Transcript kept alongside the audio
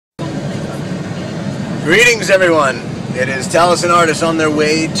Greetings, everyone. It is Taliesin artists on their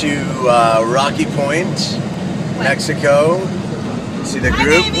way to Rocky Point, Mexico. See the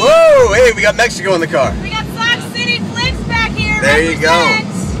group? Hi, whoa! Hey, we got Mexico in the car. We got Sock City Flicks back here. There you go.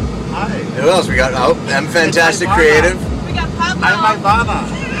 Hi. Who else we got? Oh, M Fantastic Creative. We got Pablo. I'm Ivana.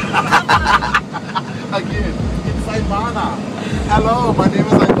 Again, it's Ivana. Hello, my name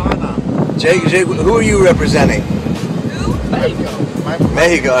is Ivana. Jake, who are you representing? Who? Mexico.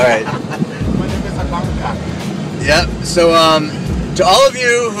 Mexico, all right. My name is Ivana. Yep. So, to all of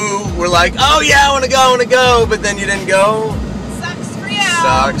you who were like, "Oh yeah, I want to go," but then you didn't go. Sucks for you.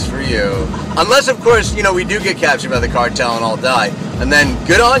 Sucks for you. Unless, of course, you know, we do get captured by the cartel and all die, and then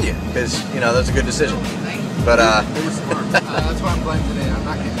good on you, because you know that's a good decision. But They were smart. That's why I'm blind today. I'm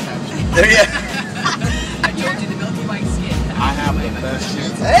not getting captured. there you. I told you the Milky White skin. I have the best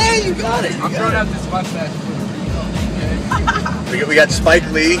shit. Hey, you got it. I'm throwing out this mustache. We got Spike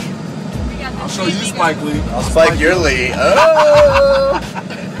Lee. I'll show you Spike Lee. I'll spike your Lee. Oh.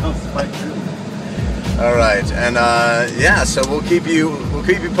 I'll spike you. All right, and yeah, so we'll keep you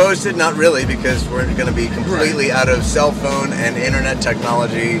posted. Not really, because we're going to be completely out of cell phone and internet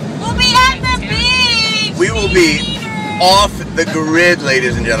technology. We'll be at the beach. We will be off the grid,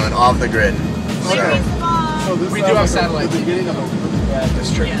 ladies and gentlemen, off the grid. So, So this We do have sounds like satellite. the beginning of a really bad.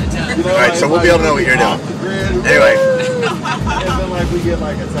 that's true. Yeah, it does. You know, All right, so we'll be able to know what you're doing. off the grid, Anyway. and then like we get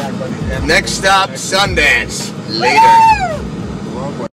like attacked by the Next stop, Sundance. Later.